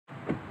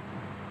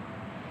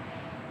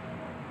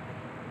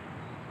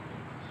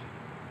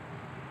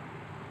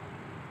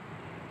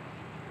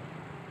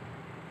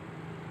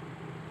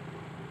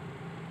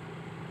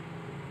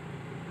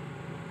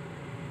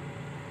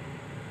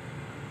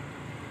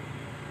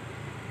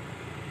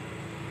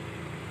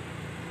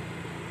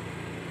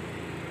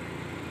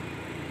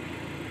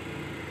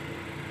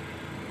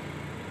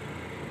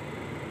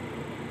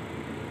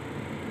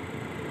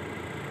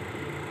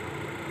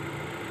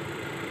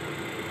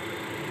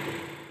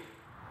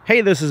Hey,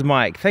 this is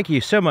Mike. Thank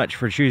you so much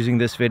for choosing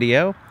this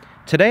video.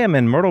 Today I'm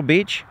in Myrtle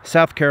Beach,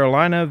 South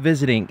Carolina,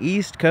 visiting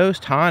East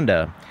Coast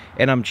Honda,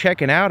 and I'm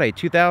checking out a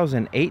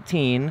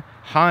 2018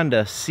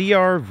 Honda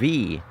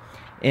CR-V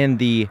in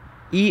the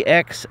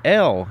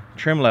EXL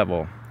trim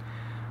level.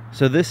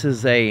 So this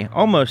is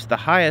almost the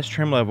highest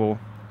trim level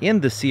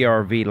in the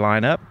CR-V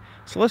lineup.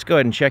 So let's go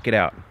ahead and check it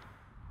out.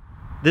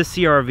 This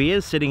CR-V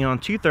is sitting on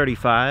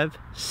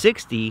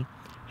 235/60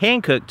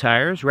 hand-cooked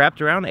tires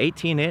wrapped around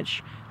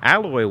 18-inch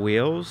alloy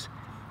wheels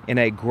in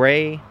a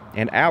gray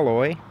and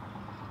alloy.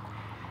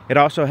 It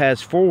also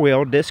has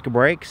four-wheel disc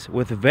brakes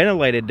with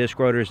ventilated disc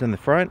rotors in the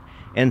front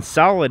and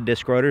solid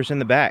disc rotors in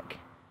the back.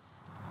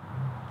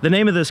 The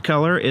name of this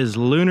color is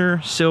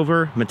Lunar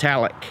Silver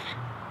Metallic.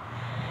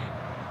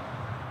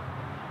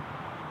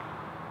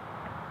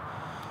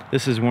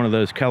 This is one of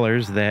those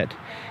colors that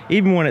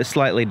even when it's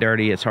slightly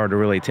dirty, it's hard to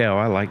really tell.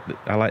 I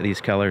like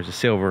these colors, the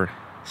silver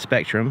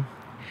spectrum.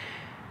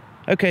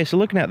 Okay, so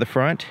looking at the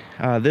front,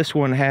 this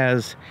one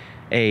has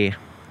a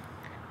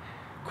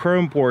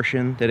chrome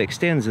portion that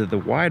extends to the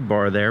wide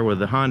bar there with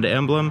the Honda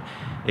emblem,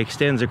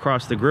 extends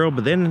across the grille,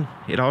 but then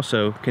it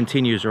also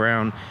continues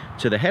around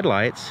to the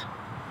headlights.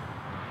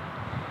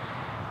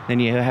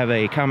 Then you have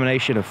a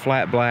combination of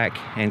flat black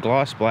and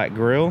gloss black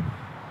grille.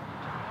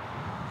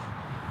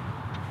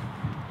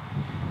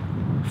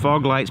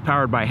 Fog lights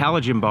powered by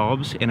halogen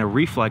bulbs in a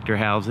reflector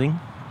housing.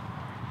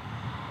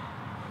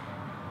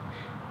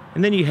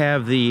 And then you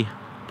have the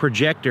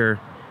projector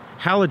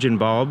halogen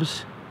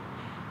bulbs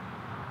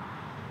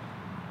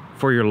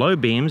for your low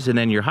beams, and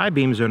then your high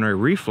beams are in a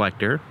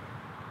reflector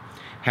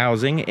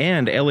housing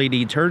and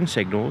LED turn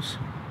signals.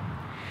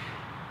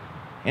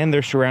 And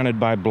they're surrounded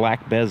by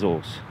black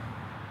bezels,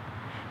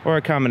 or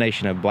a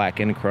combination of black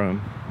and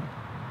chrome.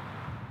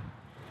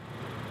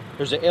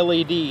 There's a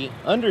LED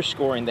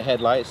underscoring the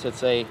headlights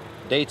that's a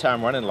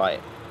daytime running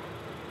light.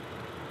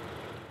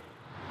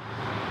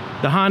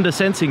 The Honda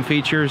sensing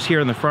features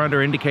here in the front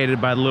are indicated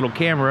by the little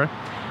camera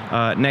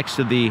next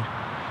to the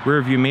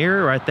rear view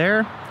mirror right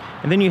there.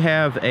 And then you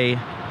have a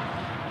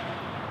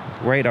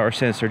radar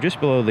sensor just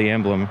below the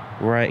emblem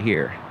right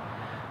here.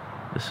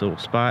 This little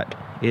spot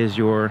is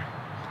your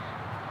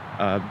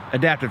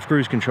adaptive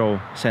cruise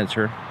control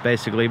sensor,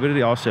 basically, but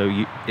it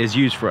also is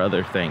used for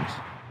other things.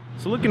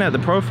 So looking at the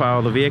profile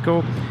of the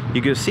vehicle,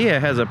 you can see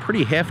it has a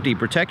pretty hefty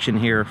protection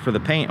here for the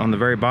paint on the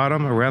very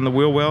bottom around the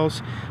wheel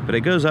wells, but it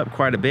goes up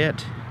quite a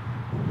bit.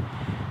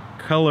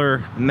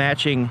 Color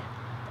matching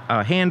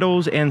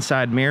handles and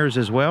side mirrors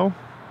as well.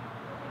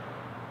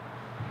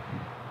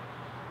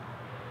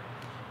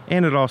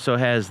 And it also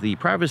has the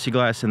privacy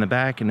glass in the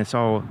back, and it's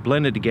all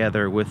blended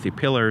together with the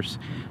pillars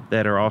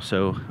that are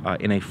also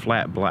in a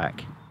flat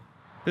black.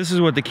 This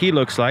is what the key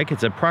looks like.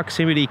 It's a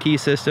proximity key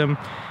system,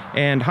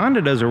 and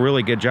Honda does a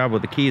really good job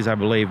with the keys, I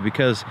believe,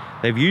 because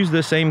they've used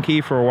the same key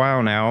for a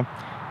while now,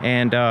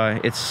 and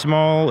it's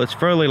small, it's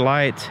fairly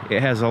light,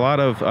 it has a lot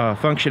of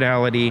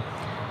functionality,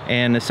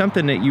 and it's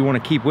something that you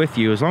want to keep with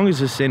you. As long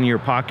as it's in your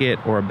pocket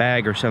or a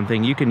bag or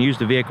something, you can use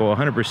the vehicle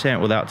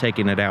 100% without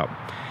taking it out.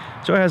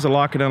 So it has a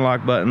lock and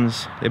unlock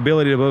buttons, the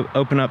ability to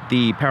open up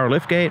the power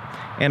liftgate,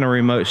 and a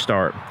remote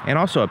start, and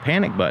also a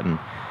panic button.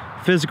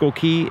 Physical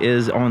key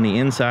is on the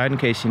inside in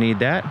case you need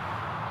that.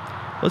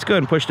 Let's go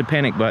ahead and push the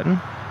panic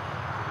button.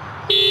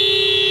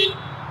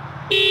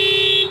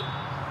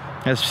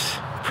 That's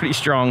a pretty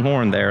strong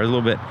horn there, a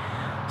little bit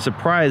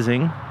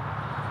surprising,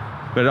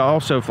 but it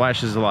also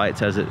flashes the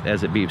lights as it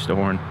beeps the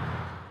horn.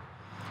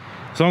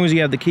 As long as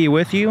you have the key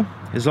with you,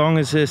 as long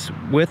as it's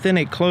within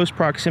a close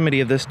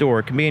proximity of this door,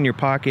 it can be in your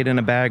pocket, in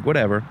a bag,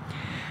 whatever,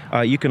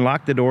 you can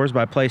lock the doors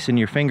by placing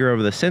your finger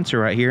over the sensor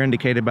right here,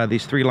 indicated by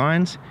these three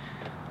lines.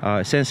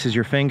 It senses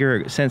your finger,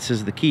 it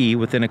senses the key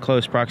within a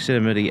close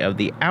proximity of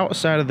the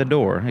outside of the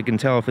door. It can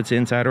tell if it's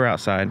inside or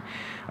outside.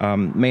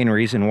 Main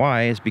reason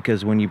why is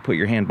because when you put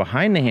your hand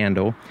behind the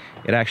handle,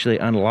 it actually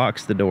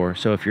unlocks the door.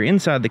 So if you're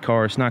inside the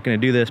car, it's not going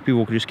to do this.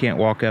 People just can't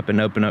walk up and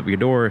open up your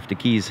door if the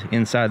key's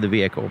inside the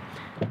vehicle.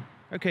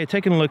 Okay,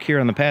 taking a look here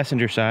on the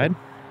passenger side.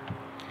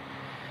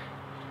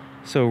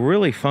 So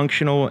really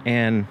functional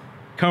and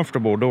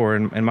comfortable door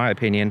in my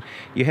opinion.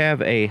 You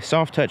have a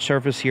soft touch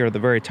surface here at the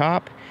very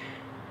top.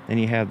 Then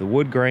you have the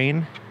wood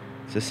grain.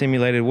 It's a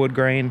simulated wood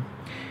grain.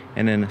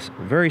 And then it's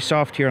very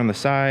soft here on the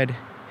side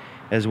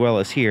as well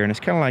as here. And it's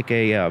kind of like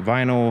a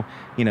vinyl,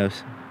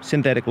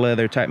 synthetic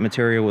leather type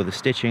material with a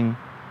stitching.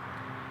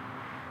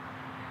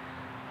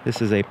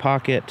 This is a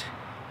pocket.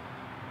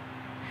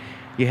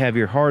 You have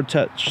your hard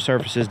touch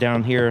surfaces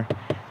down here,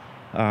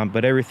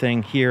 but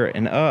everything here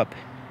and up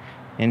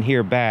and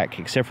here back,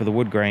 except for the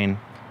wood grain,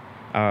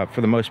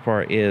 for the most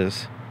part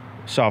is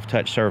soft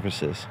touch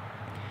surfaces.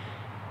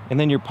 And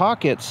then your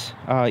pockets,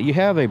 you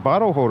have a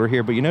bottle holder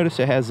here, but you notice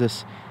it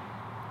has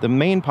the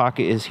main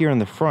pocket is here in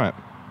the front,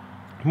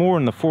 more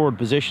in the forward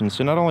position.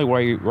 So not only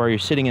while you're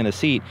sitting in the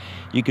seat,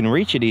 you can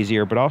reach it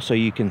easier, but also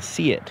you can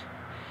see it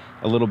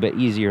a little bit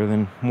easier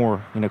than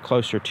more,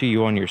 closer to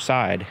you on your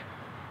side.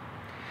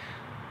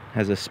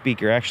 Has a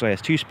speaker, actually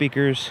has two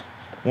speakers,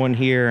 one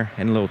here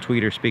and a little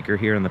tweeter speaker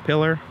here in the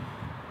pillar.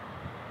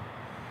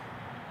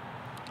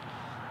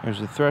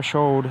 There's a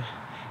threshold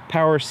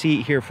power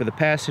seat here for the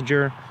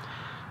passenger,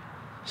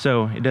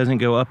 so it doesn't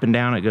go up and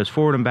down, it goes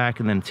forward and back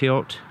and then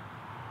tilt.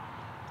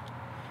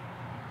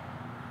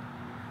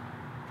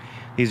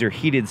 These are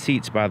heated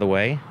seats, by the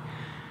way.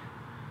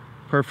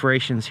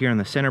 Perforations here in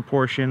the center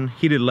portion,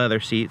 heated leather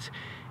seats,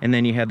 and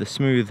then you have the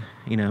smooth,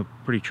 you know,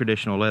 pretty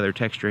traditional leather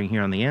texturing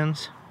here on the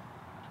ends.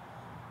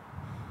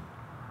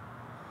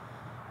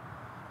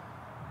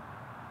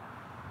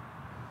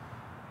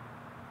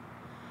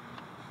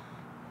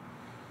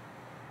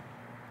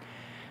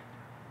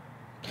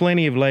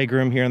 Plenty of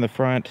legroom here in the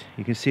front.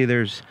 You can see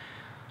there's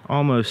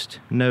almost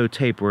no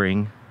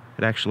tapering.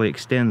 It actually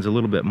extends a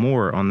little bit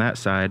more on that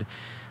side,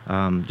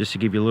 just to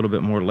give you a little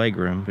bit more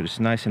legroom, but it's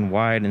nice and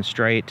wide and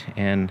straight,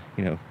 and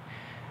you know,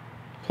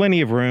 plenty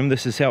of room.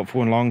 This is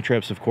helpful in long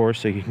trips, of course,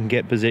 so you can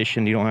get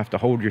positioned. You don't have to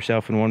hold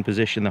yourself in one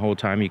position the whole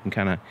time. You can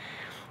kind of,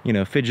 you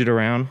know, fidget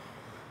around.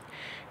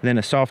 And then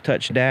a soft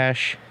touch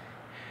dash,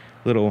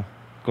 little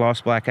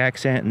gloss black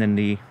accent, and then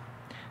the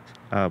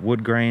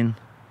wood grain.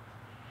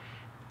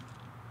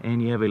 And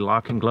you have a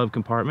lock and glove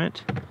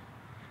compartment.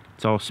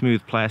 It's all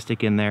smooth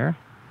plastic in there.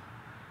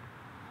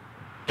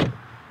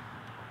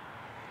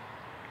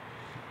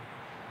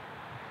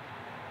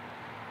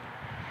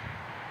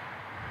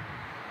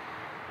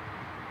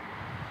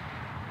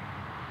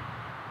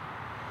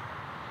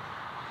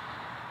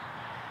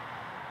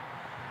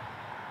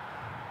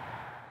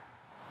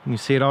 You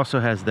see it also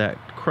has that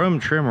chrome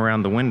trim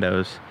around the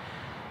windows,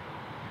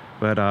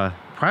 but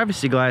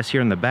privacy glass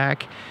here in the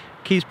back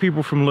keeps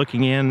people from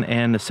looking in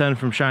and the sun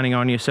from shining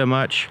on you so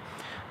much,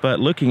 but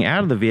looking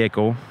out of the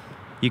vehicle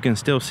you can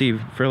still see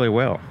fairly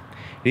well.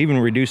 It even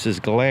reduces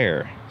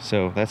glare,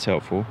 so that's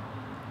helpful.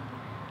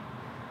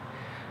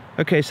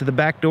 Okay, so the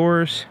back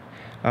doors,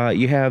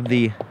 you have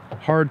the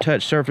hard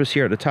touch surface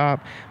here at the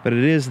top, but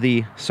it is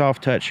the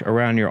soft touch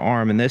around your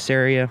arm in this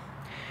area,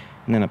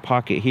 and then a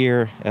pocket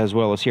here as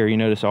well as here. You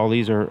notice all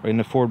these are in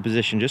the forward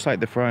position just like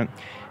the front,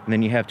 and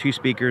then you have two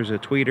speakers, a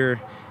tweeter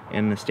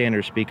and the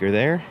standard speaker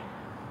there.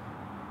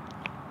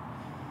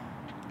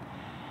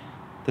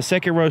 The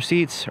second row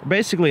seats are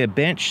basically a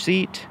bench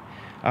seat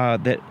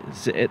that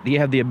you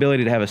have the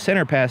ability to have a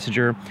center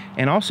passenger,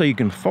 and also you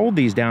can fold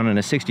these down in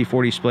a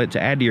 60-40 split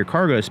to add to your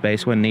cargo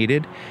space when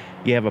needed.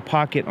 You have a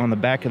pocket on the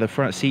back of the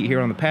front seat here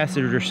on the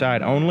passenger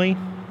side only.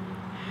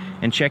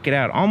 And check it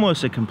out,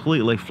 almost a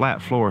completely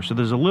flat floor. So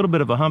there's a little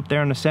bit of a hump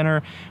there in the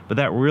center, but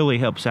that really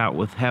helps out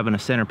with having a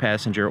center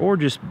passenger or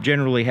just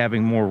generally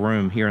having more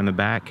room here in the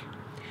back.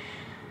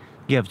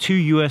 You have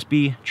two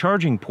USB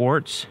charging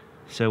ports,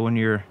 so when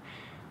you're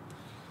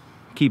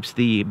keeps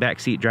the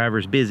backseat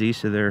drivers busy,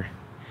 so they're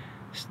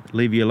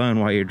leave you alone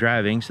while you're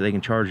driving so they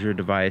can charge your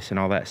device and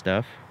all that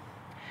stuff.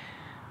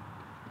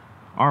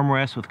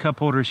 Armrest with cup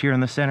holders here in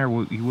the center.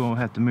 You won't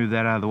have to move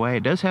that out of the way.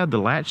 It does have the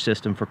latch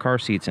system for car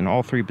seats in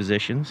all three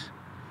positions.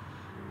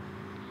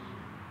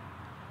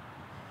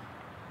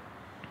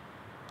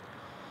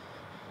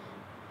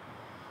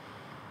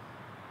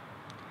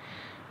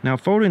 Now,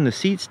 folding the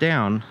seats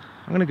down,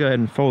 I'm going to go ahead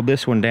and fold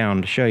this one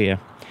down to show you.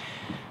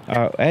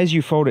 As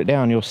you fold it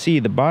down, you'll see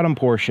the bottom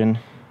portion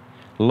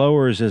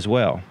lowers as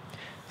well.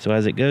 So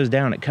as it goes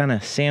down, it kind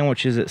of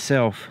sandwiches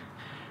itself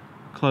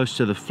close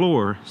to the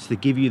floor to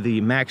give you the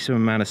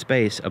maximum amount of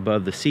space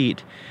above the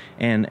seat,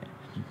 and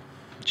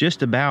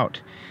just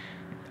about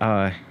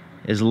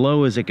as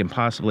low as it can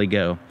possibly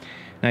go.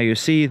 Now you'll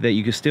see that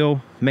you can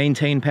still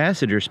maintain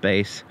passenger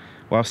space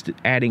whilst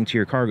adding to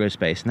your cargo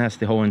space, and that's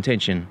the whole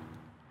intention.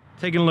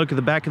 Taking a look at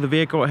the back of the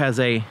vehicle, it has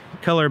a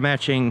color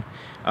matching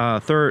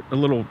a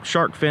little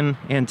shark fin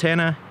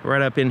antenna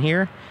right up in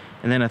here,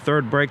 and then a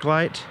third brake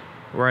light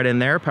right in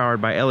there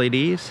powered by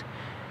LEDs.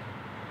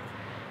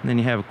 And then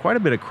you have quite a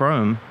bit of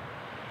chrome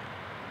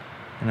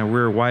and a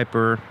rear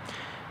wiper.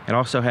 It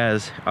also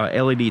has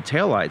LED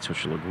taillights,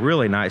 which look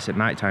really nice at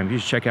nighttime. You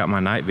should check out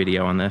my night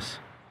video on this.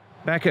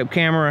 Backup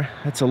camera,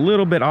 that's a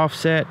little bit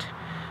offset,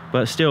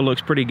 but still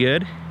looks pretty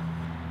good.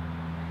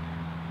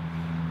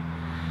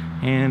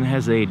 And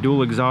has a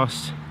dual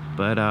exhaust,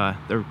 but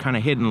they're kind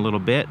of hidden a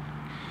little bit,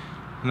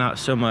 not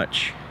so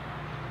much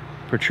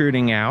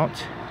protruding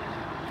out.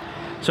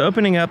 So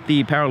opening up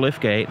the power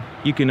liftgate,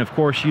 you can of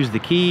course use the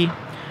key,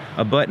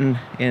 a button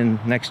in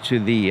next to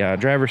the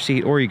driver's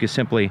seat, or you can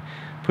simply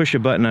push a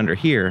button under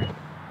here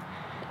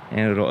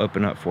and it'll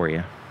open up for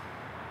you.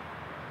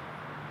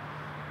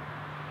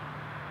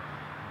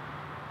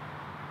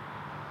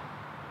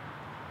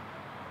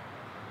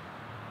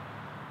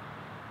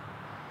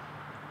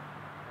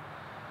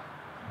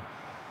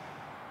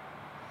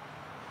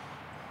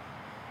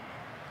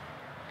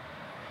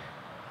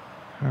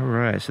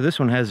 Alright, so this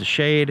one has a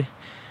shade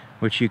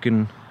which you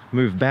can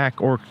move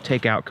back or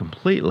take out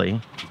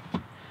completely.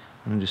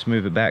 I'm just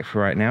move it back for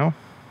right now.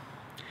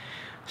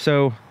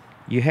 So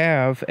you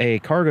have a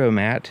cargo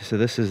mat. So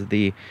this is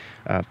the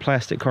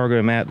plastic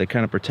cargo mat that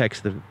kind of protects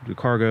the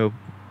cargo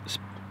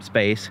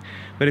space.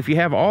 But if you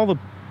have all the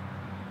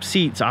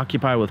seats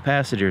occupied with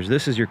passengers,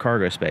 this is your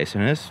cargo space,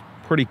 and it's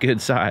pretty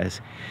good size,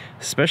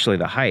 especially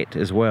the height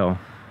as well.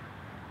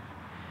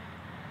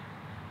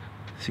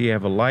 So you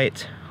have a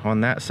light on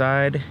that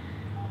side,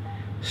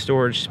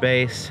 storage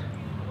space,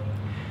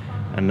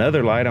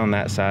 another light on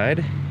that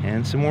side,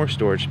 and some more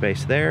storage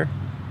space there.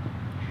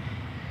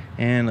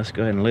 And let's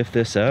go ahead and lift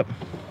this up.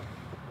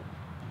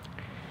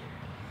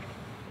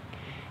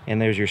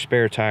 And there's your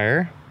spare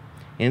tire,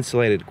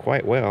 insulated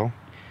quite well,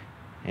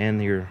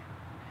 and your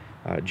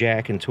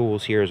jack and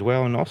tools here as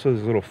well, and also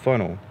there's a little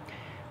funnel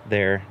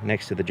there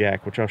next to the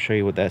jack, which I'll show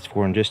you what that's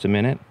for in just a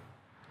minute.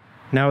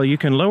 Now you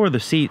can lower the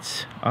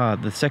seats,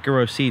 the second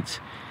row seats,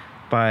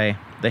 by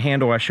the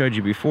handle I showed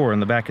you before in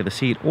the back of the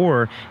seat,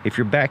 or if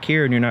you're back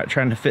here and you're not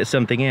trying to fit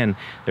something in,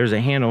 there's a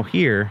handle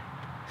here,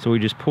 so we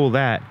just pull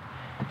that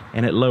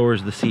and it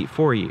lowers the seat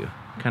for you.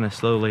 Kind of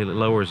slowly it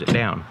lowers it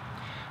down.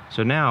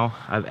 So now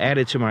I've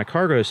added to my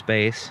cargo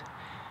space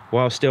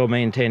while still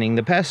maintaining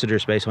the passenger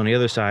space on the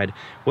other side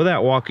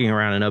without walking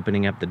around and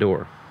opening up the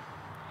door.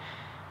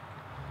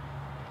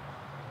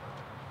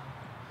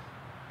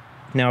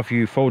 Now if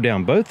you fold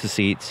down both the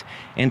seats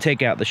and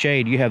take out the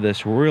shade, you have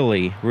this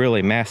really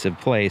massive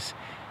place,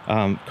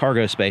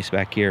 cargo space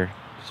back here.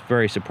 It's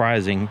very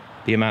surprising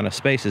the amount of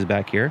space is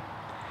back here.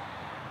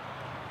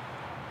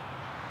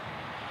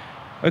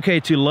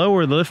 Okay, to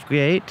lower the lift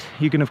gate,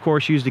 you can of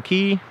course use the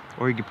key,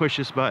 or you can push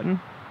this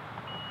button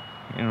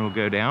and it'll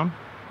go down.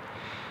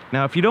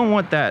 Now if you don't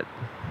want that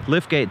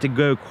lift gate to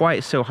go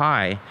quite so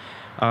high,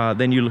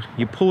 then you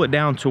pull it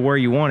down to where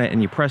you want it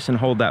and you press and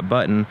hold that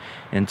button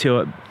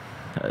until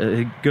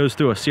it goes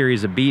through a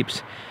series of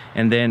beeps,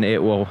 and then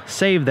it will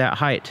save that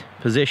height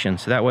position.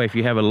 So that way if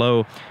you have a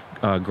low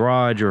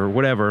garage or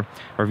whatever,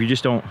 or if you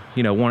just don't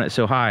want it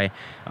so high,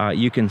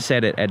 you can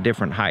set it at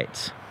different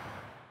heights.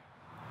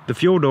 The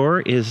fuel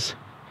door is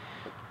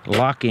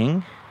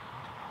locking,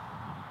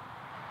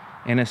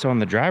 and it's on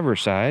the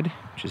driver's side,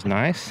 which is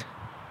nice.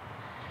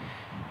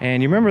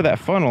 And you remember that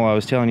funnel I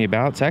was telling you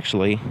about? It's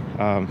actually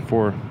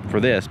for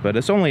this, but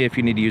it's only if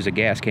you need to use a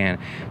gas can.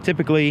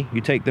 Typically,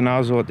 you take the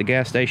nozzle at the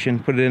gas station,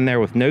 put it in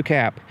there with no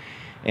cap,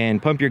 and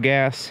pump your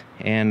gas,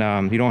 and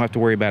you don't have to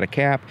worry about a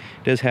cap.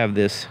 It does have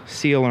this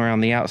seal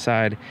around the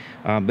outside,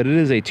 but it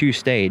is a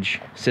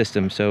two-stage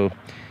system, so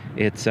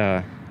it's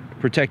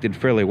protected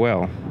fairly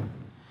well.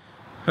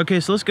 Okay,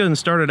 so let's go ahead and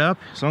start it up.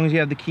 As long as you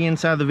have the key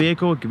inside the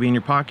vehicle, it could be in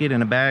your pocket,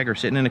 in a bag, or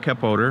sitting in a cup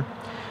holder.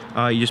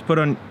 You just put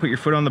your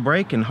foot on the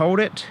brake and hold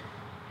it,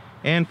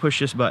 and push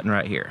this button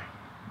right here.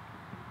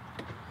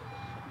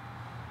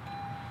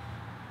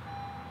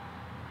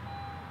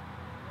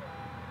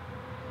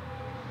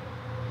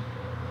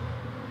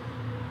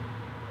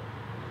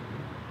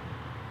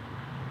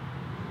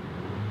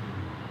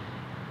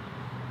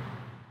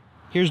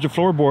 Here's the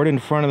floorboard in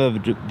front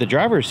of the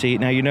driver's seat.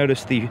 Now you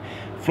notice the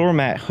floor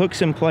mat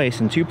hooks in place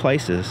in two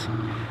places,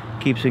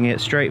 keeping it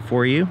straight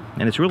for you,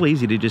 and it's really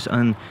easy to just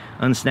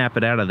unsnap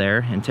it out of there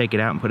and take it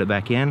out and put it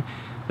back in.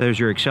 There's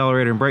your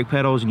accelerator and brake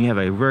pedals, and you have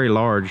a very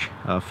large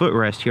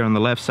footrest here on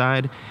the left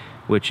side,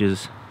 which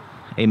is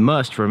a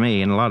must for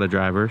me and a lot of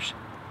drivers.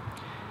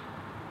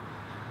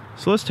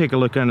 So let's take a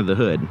look under the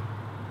hood.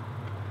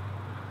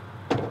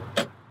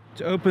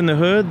 To open the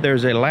hood,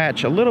 there's a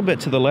latch a little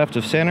bit to the left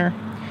of center.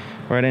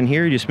 Right in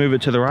here, you just move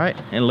it to the right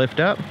and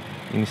lift up.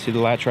 You can see the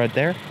latch right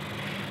there.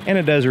 And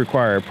it does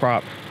require a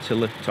prop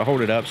to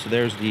hold it up. So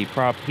there's the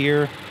prop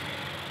here,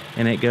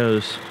 and it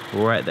goes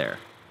right there.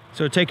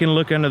 So taking a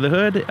look under the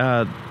hood,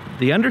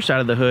 the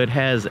underside of the hood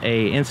has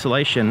a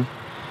insulation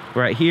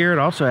right here. It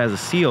also has the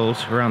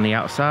seals around the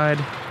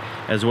outside,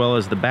 as well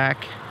as the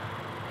back,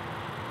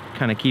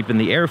 kind of keeping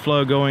the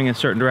airflow going in a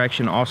certain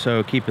direction,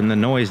 also keeping the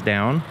noise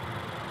down.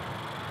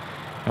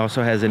 It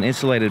also has an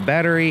insulated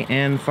battery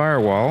and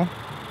firewall.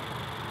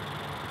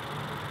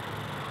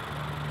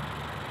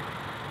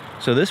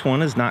 So this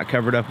one is not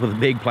covered up with a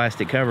big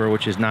plastic cover,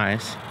 which is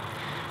nice.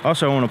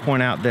 Also, I want to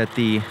point out that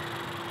the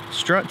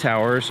strut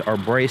towers are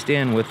braced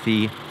in with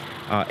the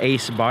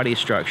ACE body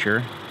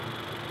structure.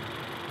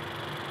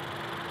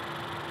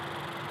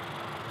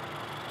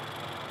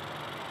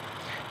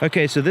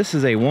 Okay, so this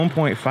is a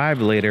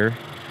 1.5 liter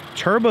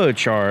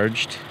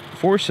turbocharged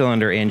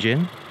 4-cylinder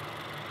engine.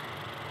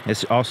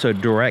 It's also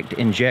direct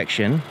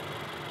injection.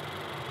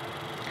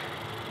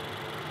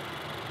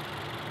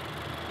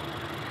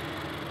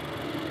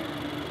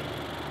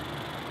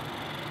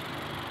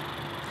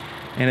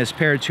 And it's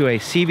paired to a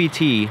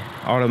CVT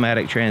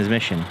automatic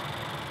transmission.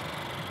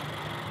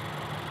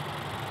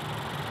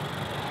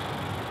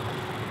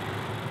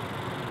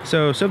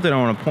 So something I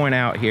want to point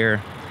out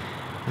here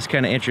is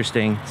kind of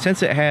interesting.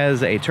 Since it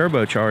has a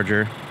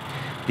turbocharger,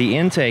 the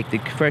intake, the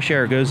fresh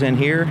air goes in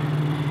here,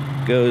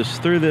 goes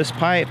through this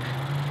pipe,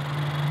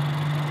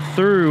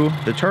 through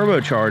the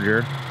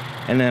turbocharger,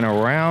 and then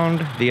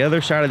around the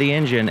other side of the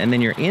engine, and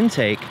then your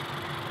intake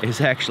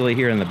is actually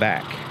here in the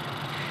back.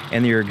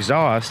 And your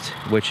exhaust,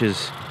 which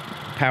is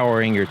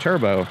powering your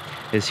turbo,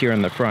 is here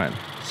in the front.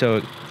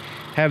 So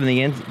having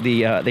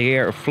the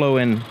air flow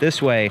in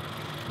this way,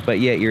 but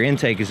yet your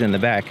intake is in the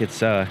back,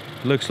 it's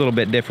looks a little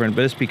bit different,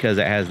 but it's because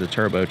it has the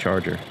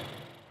turbocharger.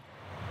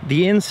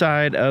 The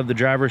inside of the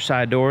driver's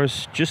side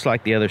doors, just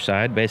like the other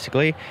side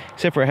basically,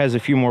 except for it has a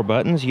few more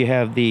buttons. You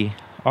have the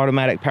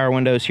automatic power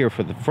windows here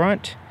for the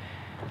front.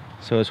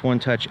 So it's one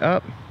touch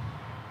up,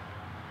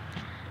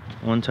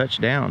 one touch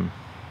down.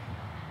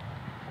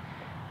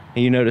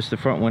 And you notice the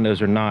front windows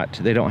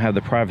they don't have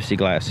the privacy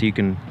glass, so you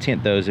can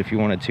tint those if you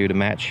wanted to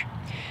match.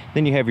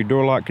 Then you have your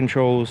door lock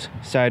controls,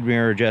 side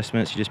mirror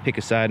adjustments. You just pick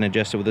a side and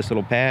adjust it with this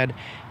little pad.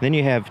 Then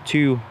you have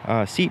two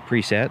seat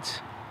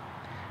presets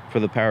for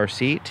the power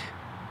seat.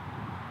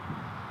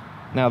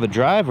 Now the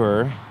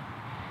driver,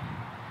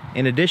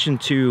 in addition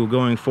to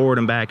going forward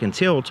and back and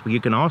tilt,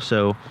 you can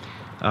also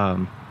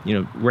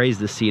raise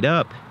the seat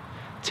up,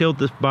 tilt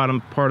the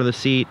bottom part of the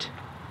seat,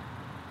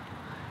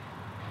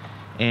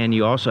 and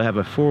you also have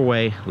a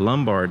four-way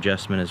lumbar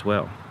adjustment as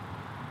well.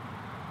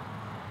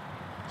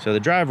 So the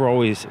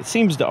driver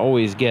seems to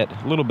always get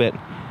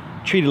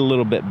treated a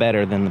little bit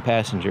better than the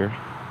passenger.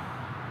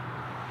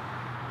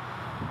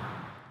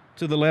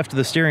 To the left of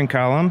the steering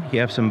column, you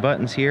have some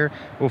buttons here.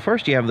 Well,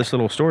 first you have this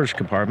little storage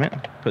compartment,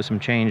 put some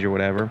change or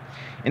whatever,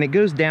 and it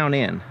goes down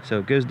in. So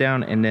it goes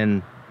down and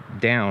then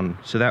down.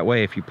 So that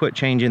way if you put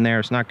change in there,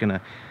 it's not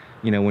gonna,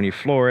 when you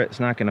floor it, it's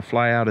not gonna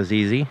fly out as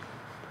easy.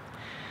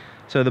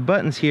 So the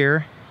buttons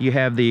here, you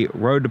have the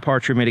road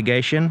departure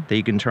mitigation that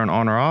you can turn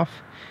on or off.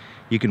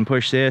 You can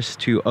push this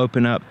to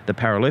open up the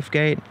power lift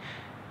gate.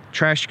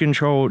 Traction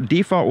control,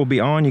 default will be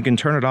on. You can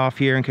turn it off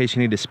here in case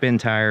you need to spin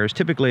tires.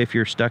 Typically, if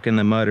you're stuck in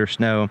the mud or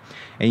snow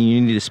and you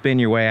need to spin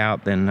your way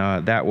out, then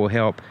that will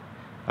help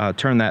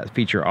turn that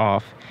feature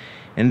off.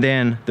 And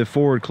then the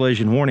forward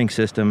collision warning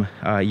system,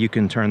 you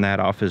can turn that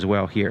off as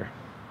well here.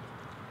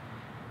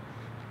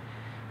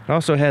 It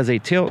also has a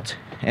tilt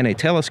and a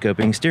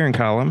telescoping steering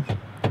column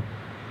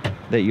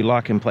that you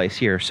lock in place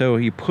here. So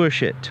you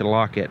push it to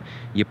lock it,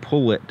 you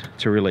pull it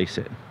to release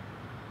it.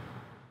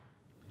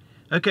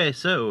 Okay,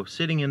 so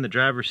sitting in the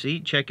driver's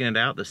seat, checking it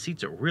out, the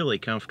seats are really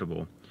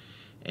comfortable.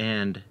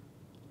 And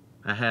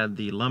I had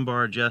the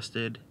lumbar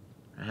adjusted,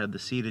 I had the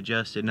seat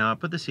adjusted. Now I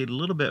put the seat a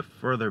little bit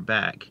further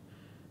back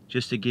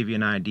just to give you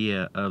an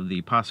idea of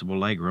the possible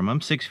leg room. I'm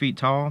 6 feet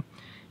tall.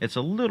 It's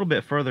a little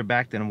bit further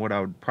back than what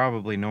I would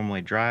probably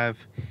normally drive,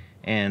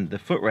 and the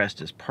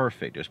footrest is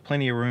perfect. There's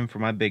plenty of room for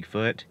my big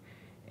foot,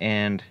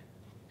 and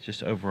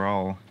just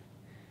overall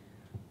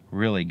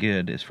really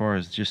good as far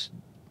as just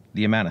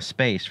the amount of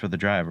space for the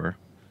driver.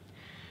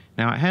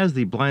 Now it has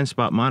the blind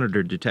spot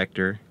monitor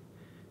detector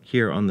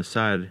here on the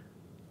side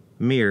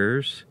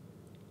mirrors,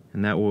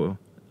 and that will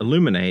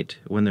illuminate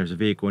when there's a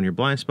vehicle in your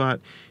blind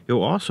spot. It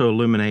will also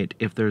illuminate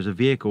if there's a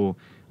vehicle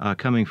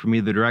coming from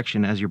either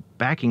direction as you're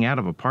backing out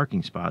of a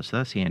parking spot, so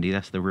that's handy.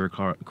 That's the rear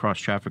cross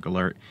traffic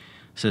alert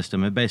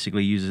system. It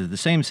basically uses the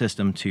same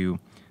system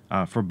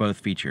for both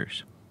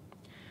features.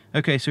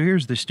 Okay, so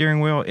here's the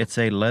steering wheel. It's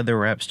a leather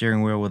wrap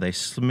steering wheel with a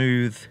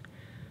smooth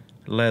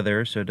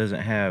leather, so it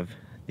doesn't have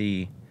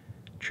the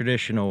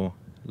traditional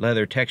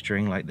leather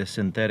texturing like the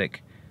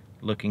synthetic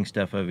looking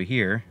stuff over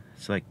here.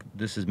 It's like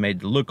this is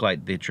made to look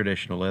like the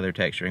traditional leather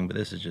texturing, but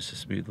this is just a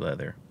smooth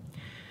leather.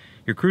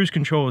 Your cruise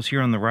control is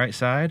here on the right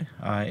side.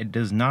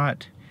 It's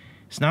not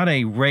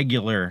a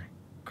regular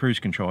cruise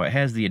control. It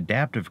has the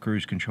adaptive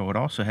cruise control. It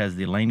also has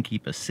the lane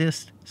keep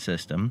assist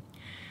system.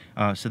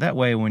 So that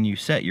way when you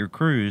set your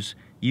cruise,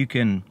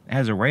 it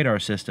has a radar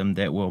system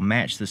that will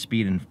match the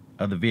speed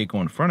of the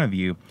vehicle in front of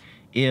you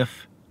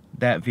if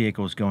that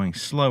vehicle is going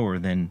slower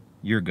than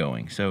you're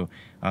going. So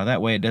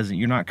that way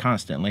you're not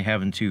constantly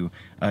having to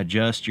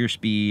adjust your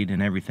speed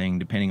and everything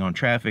depending on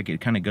traffic.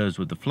 It kind of goes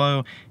with the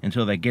flow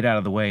until they get out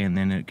of the way, and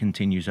then it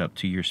continues up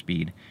to your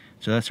speed.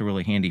 So that's a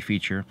really handy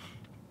feature.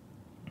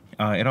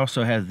 It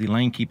also has the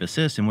lane keep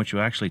assist, in which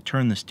will actually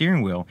turn the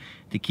steering wheel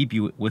to keep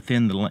you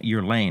within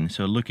your lane.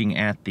 So looking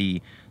at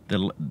the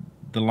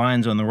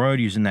lines on the road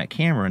using that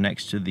camera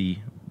next to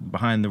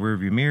behind the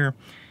rearview mirror,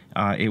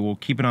 it will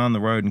keep it on the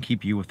road and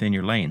keep you within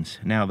your lanes.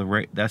 Now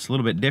that's a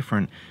little bit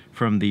different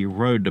from the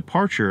road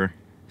departure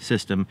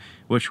system,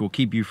 which will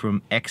keep you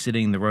from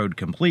exiting the road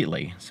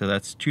completely. So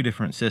that's two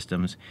different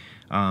systems,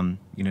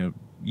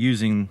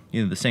 using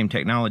the same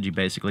technology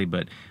basically,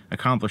 but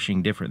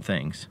accomplishing different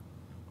things.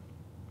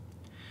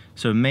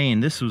 So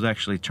this was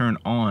actually turn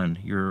on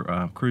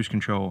your cruise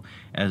control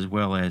as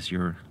well as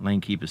your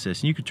lane keep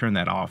assist. And you could turn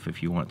that off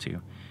if you want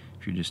to,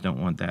 if you just don't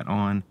want that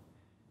on.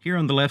 Here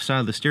on the left side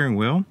of the steering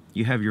wheel,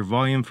 you have your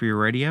volume for your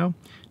radio.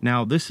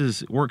 Now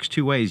this works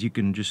two ways. You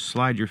can just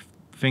slide your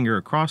finger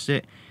across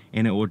it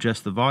and it will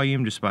adjust the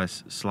volume just by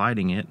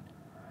sliding it.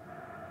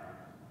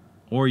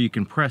 Or you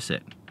can press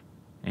it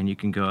and you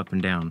can go up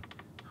and down,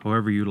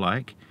 however you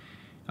like.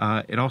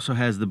 It also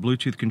has the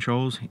Bluetooth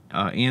controls,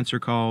 answer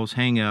calls,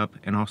 hang up,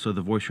 and also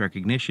the voice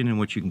recognition, in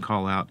which you can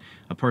call out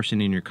a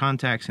person in your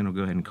contacts and it'll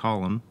go ahead and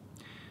call them.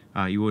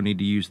 You will need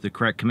to use the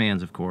correct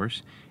commands, of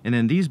course. And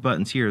then these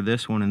buttons here,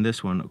 this one and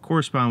this one,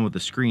 correspond with the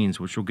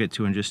screens, which we'll get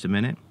to in just a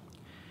minute.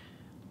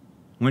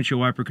 Windshield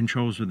wiper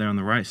controls are there on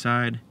the right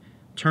side.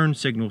 Turn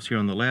signals here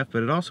on the left,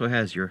 but it also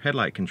has your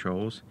headlight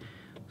controls.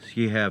 So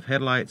you have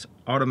headlights,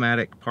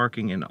 automatic,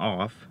 parking, and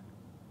off.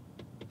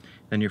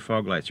 Then your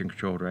fog lights are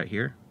controlled right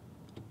here.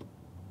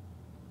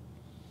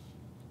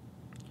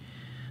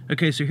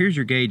 Okay, so here's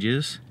your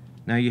gauges.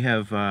 Now you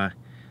have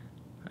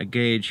a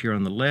gauge here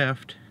on the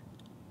left.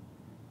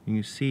 You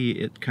can see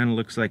it kind of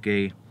looks like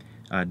a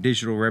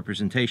digital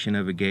representation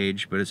of a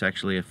gauge, but it's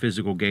actually a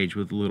physical gauge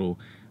with a little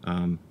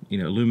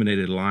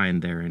illuminated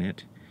line there in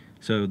it.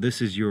 So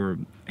this is your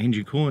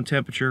engine coolant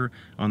temperature.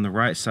 On the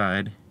right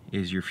side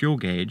is your fuel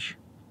gauge.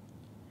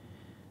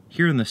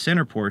 Here in the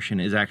center portion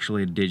is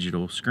actually a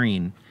digital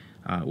screen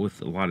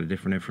with a lot of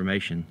different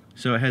information.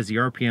 So it has the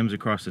RPMs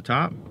across the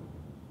top.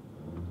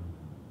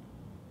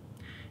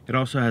 It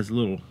also has a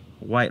little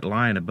white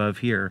line above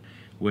here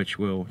which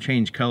will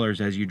change colors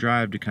as you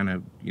drive to kind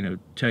of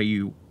tell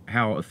you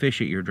how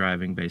efficient you're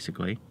driving,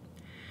 basically.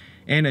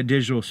 And a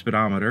digital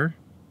speedometer.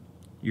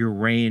 Your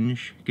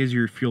range gives you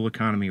your fuel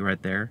economy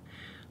right there.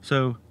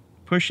 So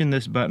pushing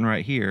this button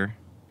right here,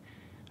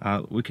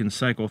 we can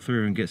cycle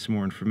through and get some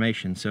more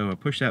information. So I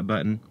push that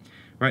button.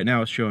 Right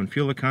now it's showing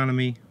fuel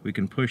economy. We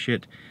can push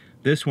it.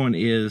 This one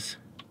is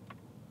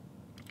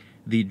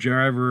the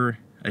driver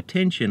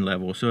attention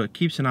level, so it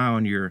keeps an eye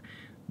on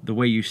the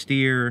way you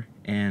steer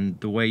and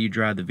the way you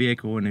drive the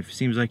vehicle, and if it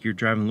seems like you're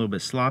driving a little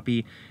bit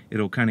sloppy,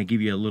 it'll kind of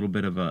give you a little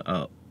bit of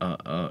an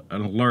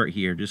alert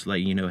here, just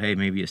letting you know, hey,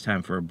 maybe it's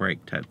time for a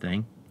break type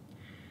thing.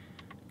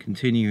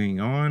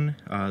 Continuing on,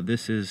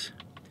 this is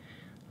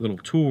a little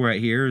tool right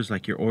here, is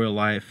like your oil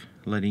life,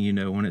 letting you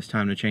know when it's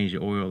time to change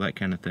the oil, that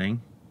kind of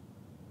thing.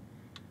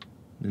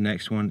 The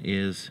next one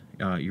is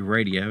your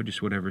radio,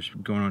 just whatever's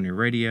going on your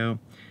radio,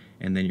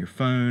 and then your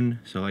phone,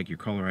 so like your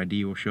caller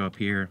ID will show up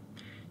here.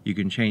 You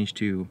can change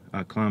to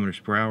kilometers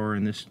per hour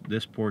in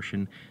this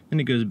portion. Then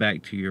it goes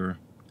back to your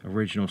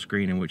original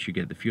screen in which you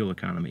get the fuel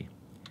economy.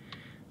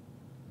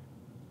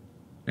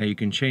 Now you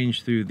can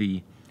change through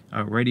the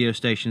radio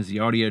stations, the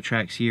audio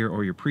tracks here,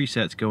 or your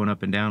presets going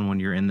up and down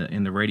when you're in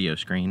the radio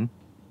screen.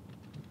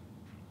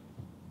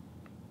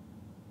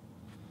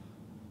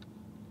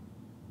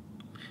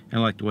 I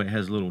like the way it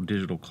has a little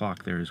digital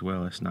clock there as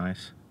well. That's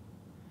nice.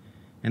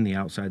 And the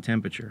outside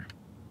temperature.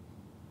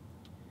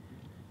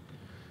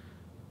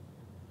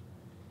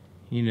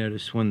 You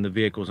notice when the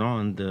vehicle's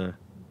on, the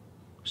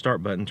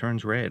start button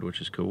turns red,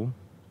 which is cool.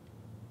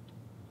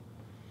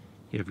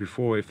 You have your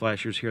four-way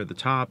flashers here at the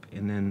top,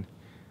 and then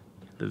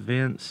the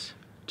vents,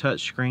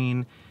 touch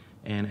screen,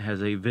 and it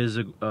has a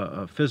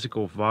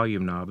physical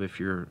volume knob. If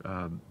you're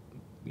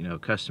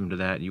accustomed to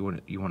that, you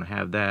want to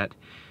have that.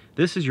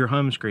 This is your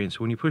home screen. So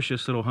when you push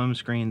this little home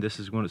screen, this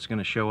is when it's going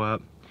to show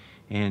up,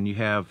 and you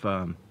have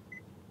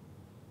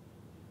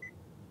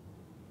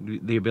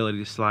the ability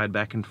to slide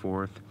back and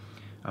forth.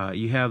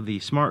 You have the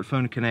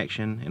smartphone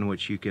connection, in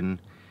which you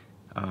can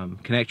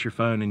connect your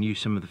phone and use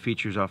some of the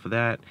features off of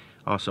that.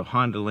 Also,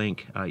 Honda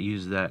Link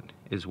uses that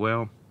as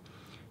well.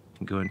 You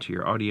can go into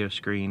your audio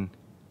screen.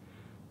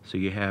 So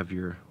you have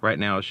right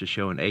now it's just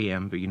showing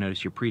AM, but you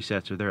notice your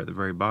presets are there at the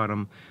very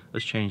bottom.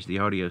 Let's change the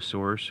audio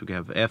source. We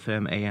have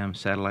FM, AM,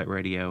 satellite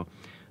radio,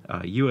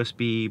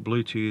 USB,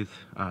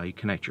 Bluetooth. You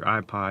connect your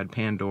iPod,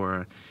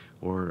 Pandora,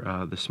 or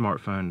the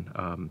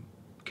smartphone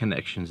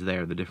connections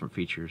there, the different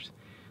features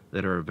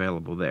that are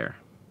available there.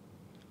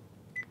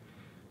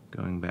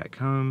 Going back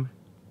home,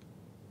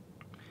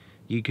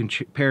 you can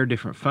pair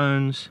different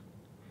phones,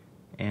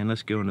 and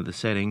let's go into the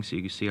settings so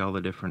you can see all the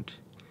different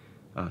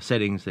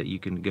settings that you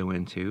can go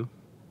into.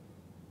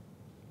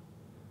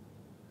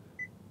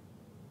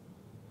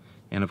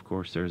 And of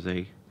course there's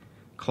a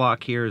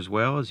clock here as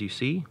well, as you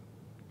see.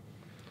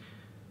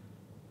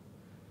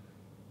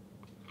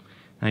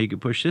 Now you can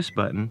push this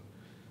button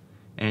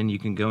and you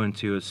can go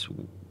into it's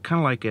kind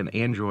of like an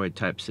Android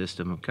type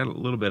system, kind of a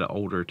little bit of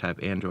older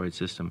type Android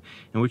system,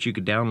 in which you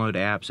could download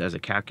apps as a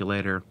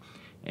calculator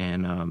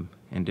and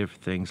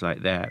different things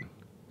like that.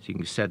 So you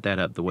can set that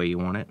up the way you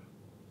want it.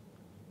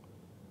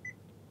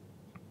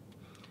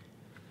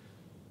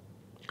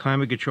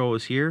 Climate control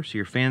is here, so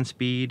your fan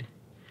speed,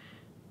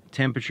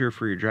 temperature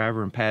for your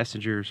driver and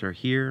passengers are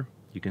here.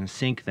 You can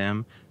sync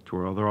them to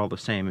where they're all the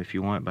same if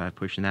you want by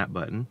pushing that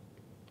button.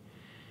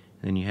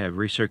 Then you have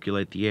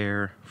recirculate the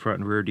air, front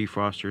and rear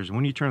defrosters.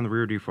 When you turn the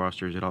rear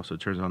defrosters, it also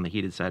turns on the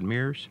heated side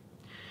mirrors.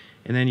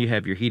 And then you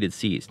have your heated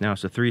seats. Now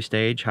it's a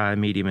 3-stage, high,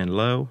 medium, and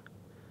low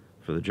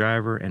for the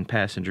driver and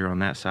passenger on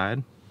that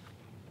side.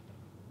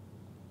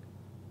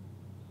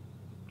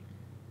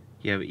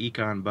 You have an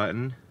econ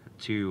button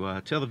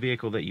to tell the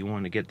vehicle that you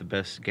want to get the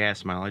best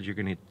gas mileage. You're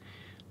going to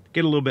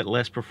get a little bit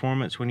less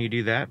performance when you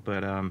do that,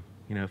 but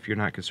if you're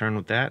not concerned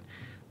with that,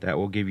 that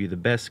will give you the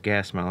best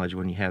gas mileage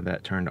when you have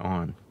that turned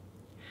on.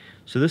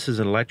 So this is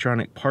an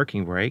electronic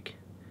parking brake.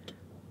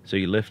 So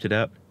you lift it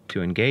up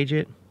to engage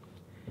it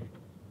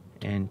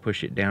and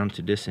push it down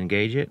to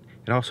disengage it.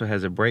 It also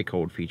has a brake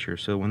hold feature.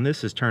 So when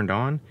this is turned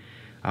on,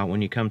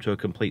 when you come to a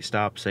complete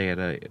stop, say at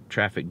a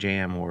traffic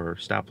jam or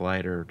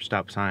stoplight or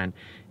stop sign,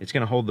 it's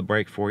going to hold the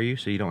brake for you,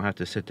 so you don't have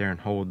to sit there and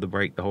hold the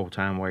brake the whole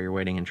time while you're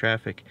waiting in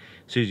traffic.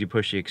 As soon as you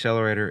push the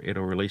accelerator,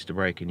 it'll release the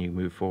brake and you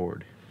move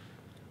forward.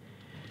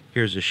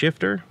 Here's the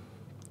shifter.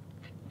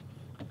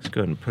 Let's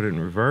go ahead and put it in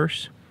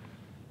reverse.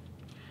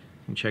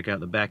 And check out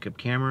the backup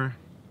camera.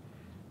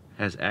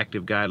 It has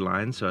active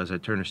guidelines, so as I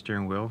turn the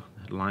steering wheel,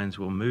 the lines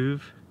will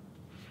move.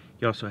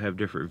 You also have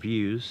different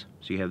views.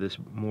 So you have this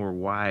more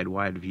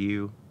wide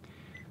view,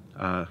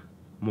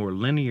 more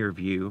linear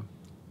view,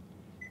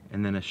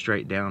 and then a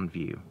straight down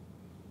view.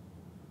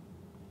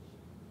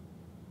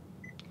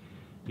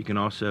 You can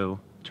also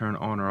turn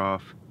on or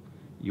off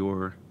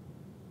your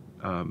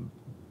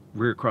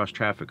rear cross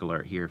traffic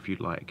alert here if you'd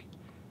like.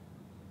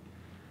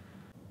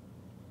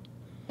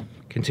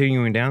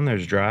 Continuing down,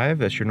 there's drive.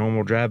 That's your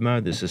normal drive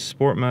mode. This is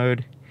sport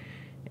mode,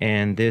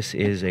 and this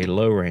is a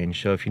low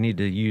range. So if you need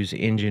to use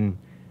engine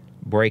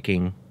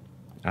braking,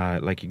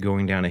 like you're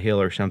going down a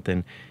hill or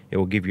something, it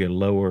will give you a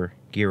lower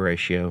gear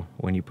ratio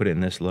when you put it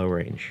in this low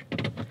range.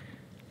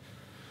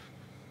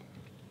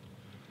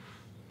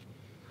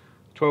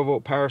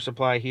 12-volt power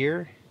supply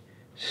here.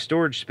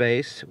 Storage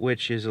space,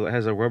 which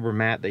has a rubber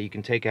mat that you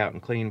can take out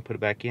and clean and put it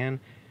back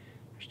in.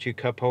 There's 2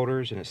 cup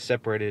holders, and it's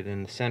separated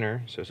in the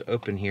center, so it's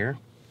open here.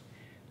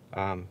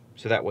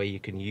 So that way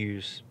you can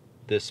use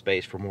this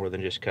space for more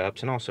than just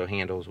cups, and also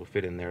handles will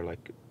fit in there,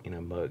 like, you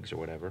know, mugs or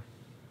whatever.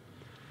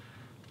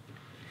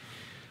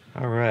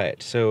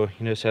 Alright, so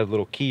you notice I have a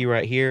little key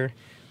right here.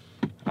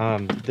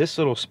 This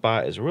little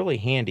spot is really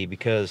handy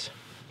because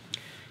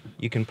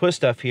you can put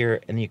stuff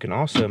here, and you can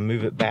also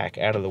move it back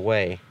out of the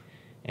way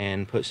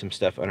and put some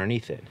stuff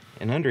underneath it.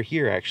 And under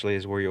here actually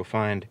is where you'll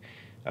find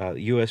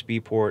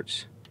USB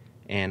ports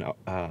and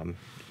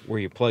where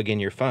you plug in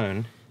your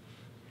phone.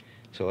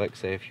 So like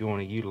say if you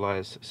want to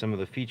utilize some of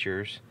the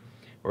features,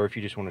 or if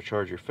you just want to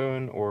charge your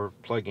phone or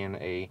plug in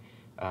a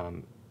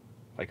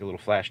like a little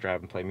flash drive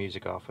and play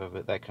music off of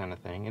it, that kind of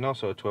thing. And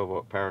also a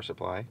 12-volt power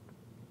supply.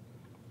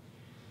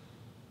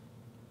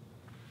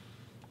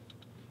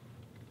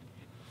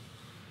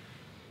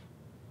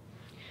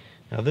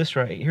 Now this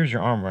right here's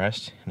your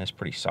armrest, and it's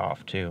pretty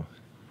soft too.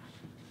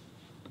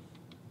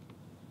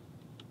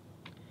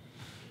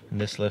 And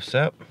this lifts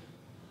up,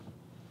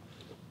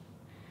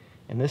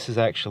 and this is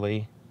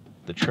actually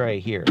the tray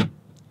here,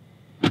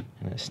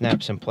 and it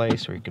snaps in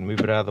place, or you can move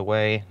it out of the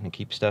way and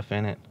keep stuff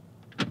in it.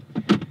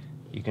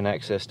 You can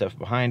access stuff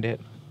behind it,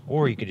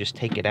 or you could just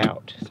take it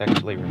out. It's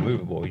actually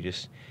removable. You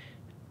just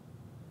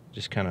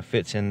kind of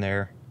fits in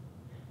there,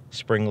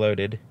 spring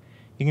loaded.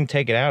 You can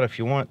take it out if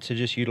you want to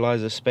just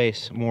utilize the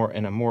space more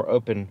in a more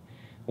open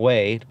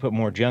way to put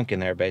more junk in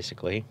there,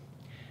 basically,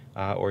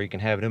 or you can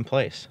have it in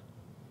place.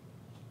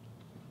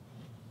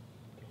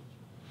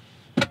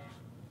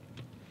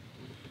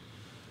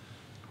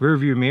 Rear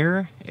view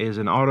mirror is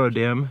an auto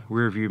dim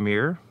rear view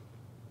mirror.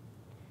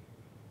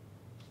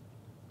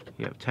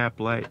 You have tap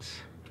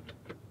lights,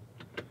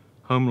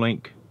 home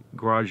link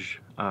garage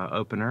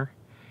opener.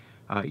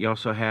 You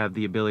also have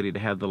the ability to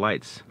have the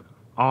lights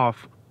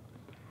off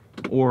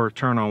or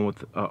turn on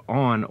with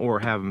on, or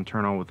have them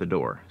turn on with the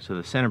door. So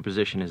the center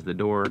position is the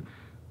door,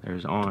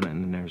 there's on,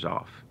 and then there's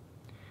off.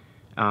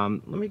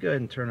 Let me go ahead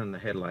and turn on the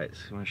headlights.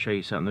 I want to show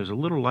you something. There's a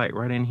little light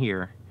right in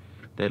here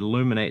that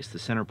illuminates the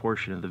center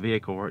portion of the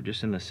vehicle, or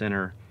just in the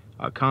center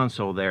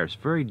console there. It's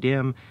very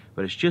dim,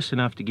 but it's just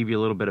enough to give you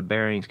a little bit of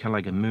bearings, kind of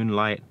like a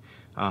moonlight,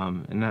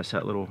 and that's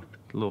that little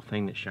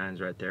thing that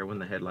shines right there when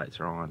the headlights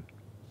are on.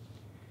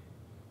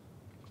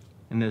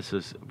 And this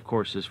is, of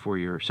course, is for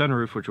your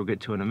sunroof, which we'll get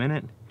to in a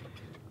minute.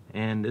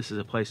 And this is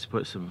a place to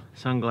put some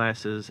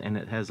sunglasses, and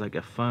it has like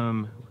a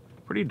foam,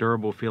 pretty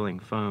durable feeling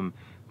foam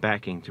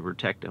backing to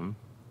protect them.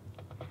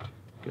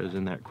 Goes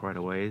in there quite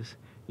a ways.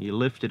 You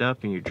lift it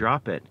up and you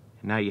drop it,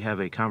 and now you have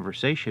a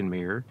conversation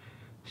mirror,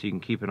 so you can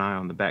keep an eye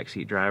on the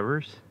backseat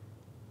drivers.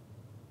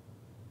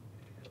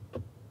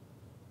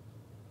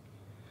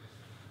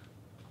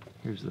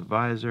 Here's the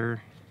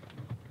visor.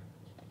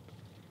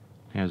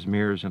 It has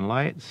mirrors and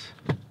lights.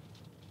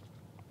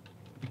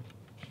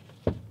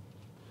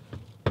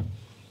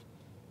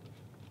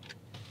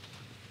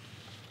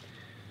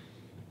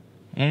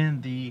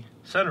 And the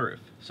sunroof.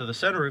 So the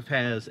sunroof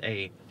has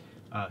a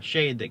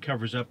shade that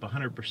covers up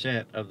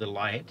 100% of the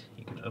light.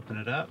 You can open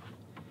it up,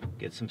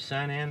 get some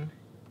sun in,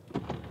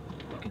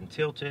 you can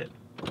tilt it,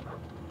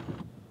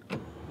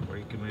 or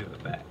you can move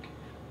it back.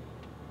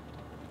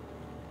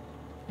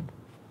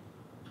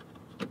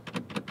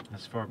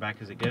 As far back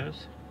as it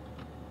goes.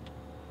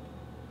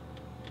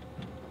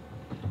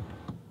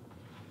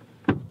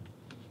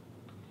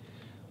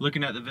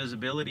 Looking at the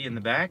visibility in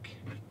the back,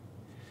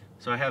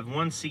 so I have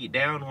one seat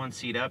down, one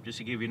seat up, just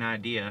to give you an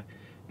idea.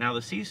 Now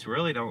the seats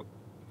really don't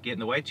get in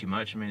the way too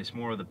much. I mean, it's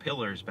more of the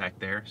pillars back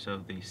there,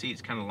 so the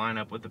seats kind of line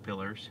up with the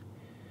pillars.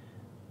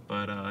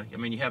 But I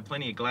mean, you have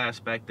plenty of glass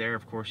back there.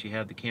 Of course, you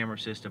have the camera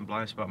system,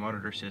 blind spot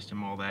monitor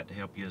system, all that to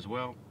help you as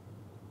well.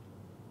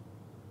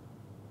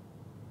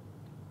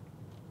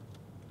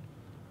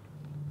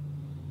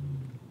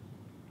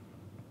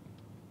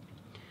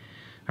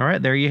 All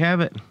right, there you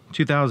have it.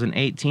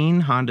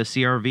 2018 Honda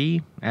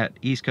CR-V at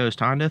East Coast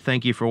Honda.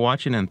 Thank you for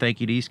watching, and thank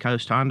you to East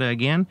Coast Honda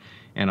again,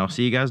 and I'll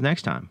see you guys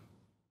next time.